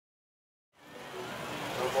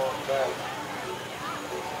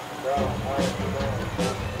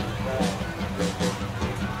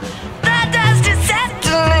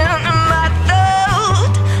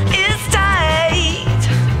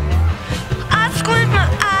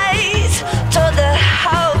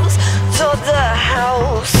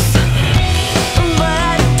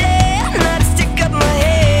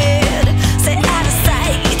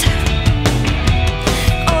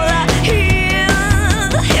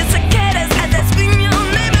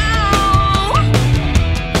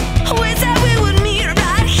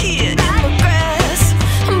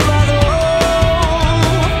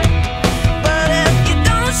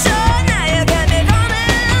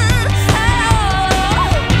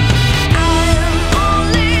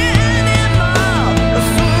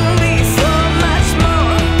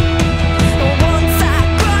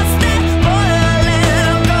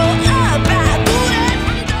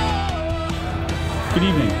Good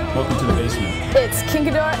evening. Welcome to the basement. It's Kink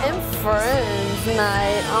Ador and Friends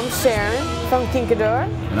night. I'm Sharon from Kink Ador.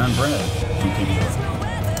 And I'm Brad from Kink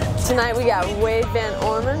Ador. Tonight we got Wade Van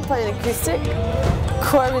Orman playing acoustic,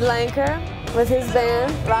 Corby Lanker with his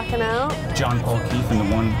band rocking out, John Paul Keith and the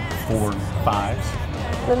 145s.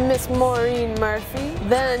 the Miss Maureen Murphy,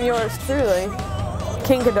 then yours truly,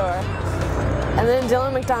 Kink Ador, and then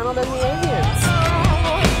Dylan McDonald and the Avians.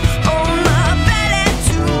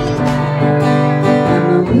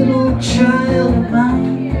 Little child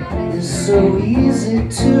mind is so easy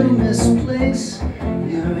to misplace.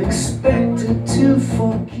 You're expected to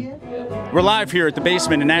forget. We're live here at the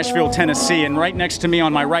basement in Nashville, Tennessee, and right next to me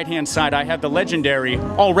on my right-hand side I have the legendary,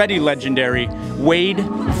 already legendary, Wade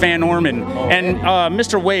Van Orman. And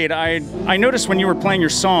Mr. Wade, I noticed when you were playing your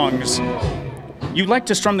songs, you like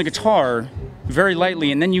to strum the guitar very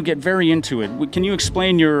lightly and then you get very into it. Can you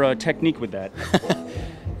explain your technique with that?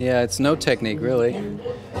 Yeah, it's no technique, really.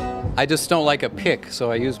 I just don't like a pick,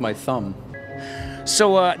 so I use my thumb.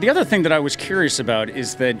 So the other thing that I was curious about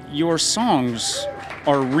is that your songs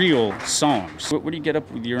are real songs. Where do you get up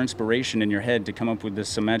with your inspiration in your head to come up with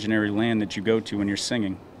this imaginary land that you go to when you're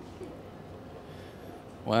singing?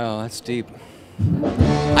 Wow, that's deep.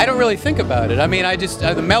 I don't really think about it. I mean, I just,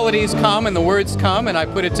 the melodies come and the words come and I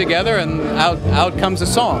put it together and out comes a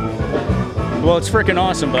song. Well, it's freaking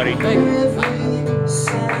awesome, buddy.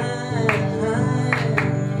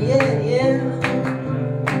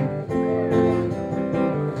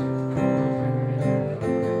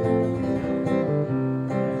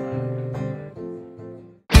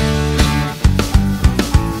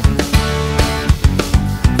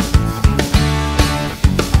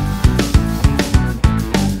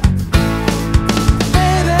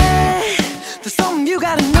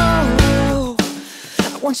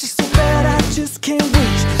 I want you so bad, I just can't wait.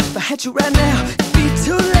 If I had you right now, it'd be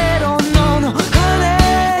too late. Oh no, no,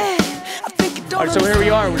 honey, I think you don't. All right, so here we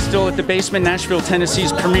are. We're still at the basement, Nashville,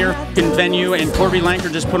 Tennessee's premier venue, and Corby Lanker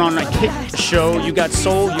just put on a kick show. You got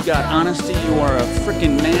soul, you got honesty. You are a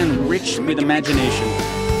freaking man rich with imagination.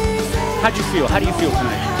 How'd you feel? How do you feel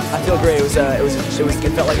tonight? I feel great. It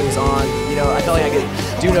felt like it was on. You know, I felt like I could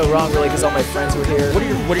do no wrong really because all my friends were here.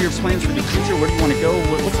 What are your plans for the future? Where do you want to go?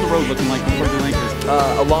 What's the road looking like for Corby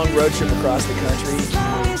Lanker? A long road trip across the country.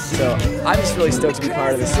 So I'm just really stoked to be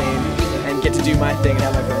part of the scene and get to do my thing and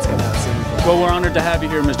have my friends come out and see me. Well, we're honored to have you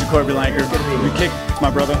here, Mr. Corby Lanker. Good to be here. You kick,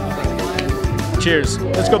 my brother. Cheers.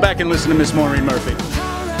 Let's go back and listen to Miss Maureen Murphy.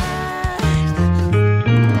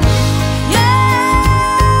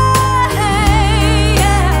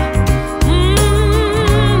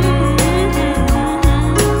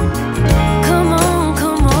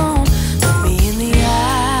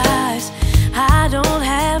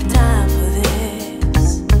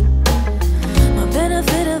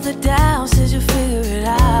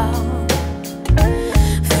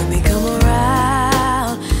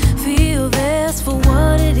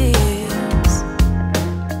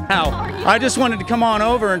 I just wanted to come on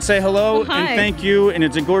over and say hello and thank you, and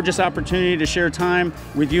it's a gorgeous opportunity to share time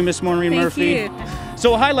with you, Miss Maureen Murphy. Thank you.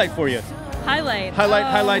 So a highlight for you.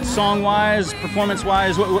 Highlight song-wise,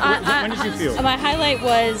 performance-wise. When did you feel? My highlight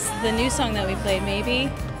was the new song that we played, Maybe.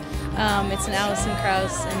 It's an Alison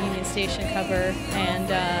Krauss and Union Station cover,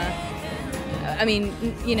 and I mean,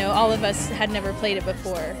 you know, all of us had never played it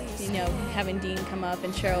before. You know, having Dean come up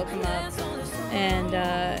and Cheryl come up,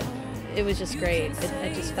 and it was just great.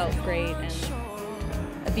 It just felt great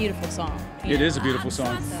and a beautiful song. It is a beautiful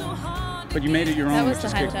song. So, but you made it your own. that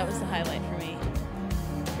was the highlight for me,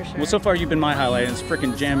 for sure. Well, so far you've been my highlight, and it's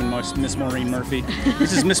frickin' jamming Miss Maureen Murphy.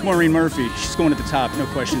 This is Miss Maureen Murphy. She's going at the top, no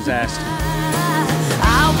questions asked.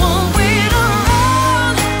 I won't wait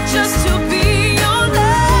around just to be your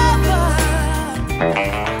lover.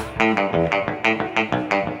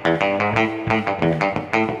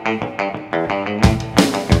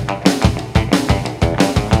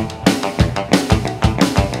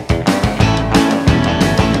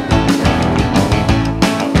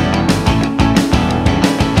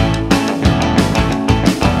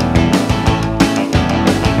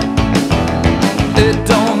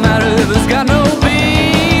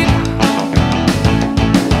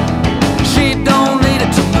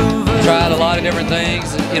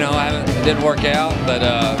 things. You know, it didn't work out, but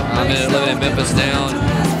I'm living in Memphis now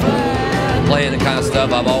and playing the kind of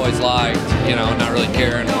stuff I've always liked. You know, not really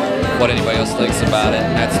caring what anybody else thinks about it.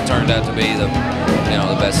 And that's turned out to be the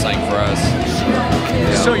best thing for us.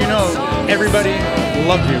 So you know, everybody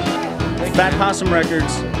loved you. Fat Possum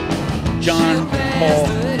Records, John, Paul,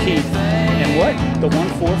 Keith, and what? The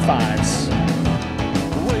 145s.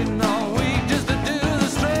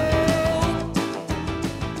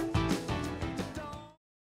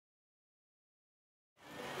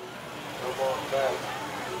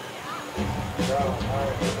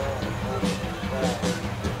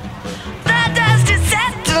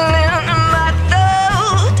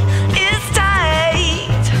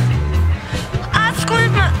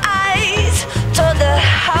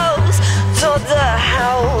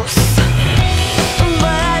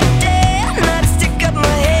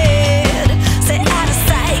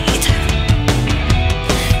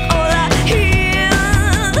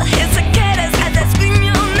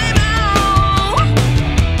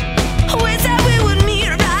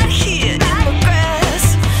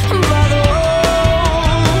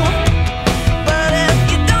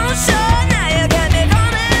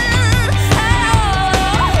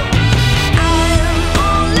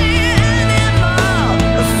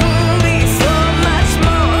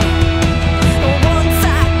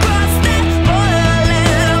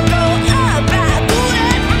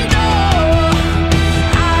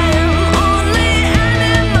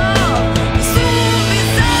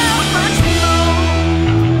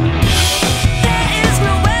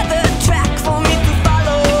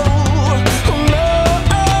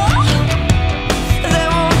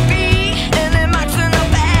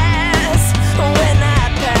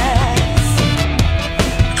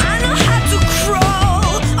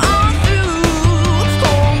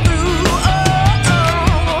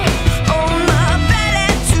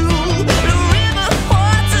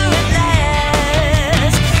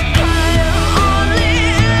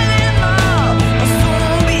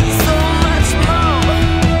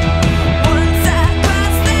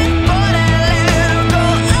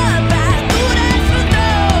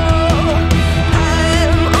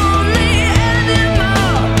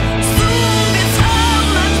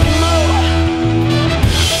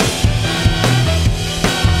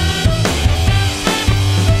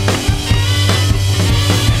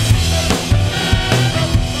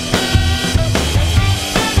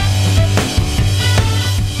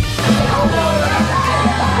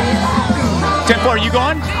 Are you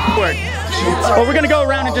going? Word. Well, we're going to go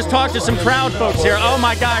around and just talk to some crowd folks here. Oh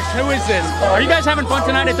my gosh, who is this? Are you guys having fun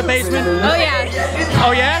tonight at the basement? Oh yeah.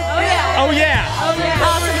 Oh yeah? Oh yeah. Oh yeah. Oh yeah.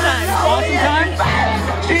 Awesome time. Awesome time?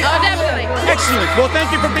 Oh, definitely. Excellent. Well,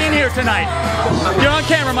 thank you for being here tonight. You're on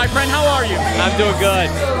camera, my friend. How are you? I'm doing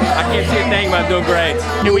good. I can't see a thing, but I'm doing great.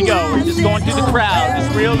 Here we go. We're just going through the crowd.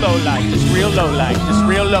 Just real low light. Just real low light. Just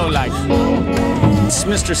real low light. It's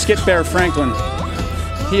Mr. Skip Bear Franklin.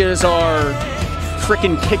 He is our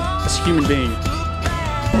frickin' kick-ass human being.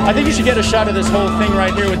 I think you should get a shot of this whole thing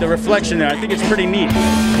right here with the reflection there. I think it's pretty neat.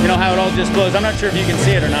 You know how it all just glows. I'm not sure if you can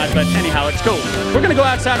see it or not, but anyhow, it's cool. We're gonna go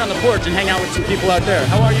outside on the porch and hang out with some people out there.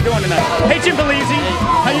 How are you doing tonight? Hey, Jim Belize.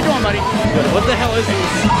 How you doing, buddy? Good. What the hell is this?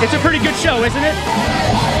 It's a pretty good show, isn't it?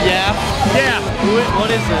 Yeah. Yeah.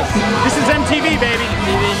 What is this? This is MTV, baby.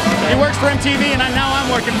 MTV? He works for MTV, and now I'm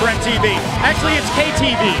working for MTV. Actually, it's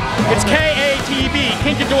KTV. It's KATV.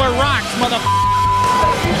 Kink Ador rocks, motherfucker.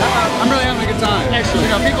 I'm really having a good time. Excellent. You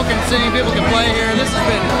know, people can sing, people can play here. This has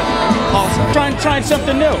been awesome. Trying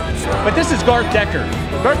something new. But this is Garth Decker.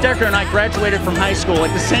 Garth Decker and I graduated from high school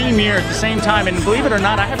at the same year, at the same time, and believe it or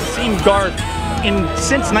not, I haven't seen Garth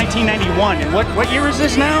since 1991. And what year is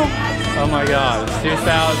this now? Oh my God, it's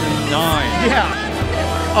 2009.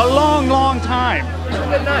 Yeah, a long time. It's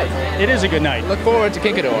a good night. It is a good night. Look forward to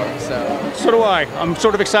Kink Ador. So do I. I'm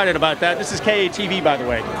sort of excited about that. This is KATV, by the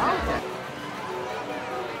way.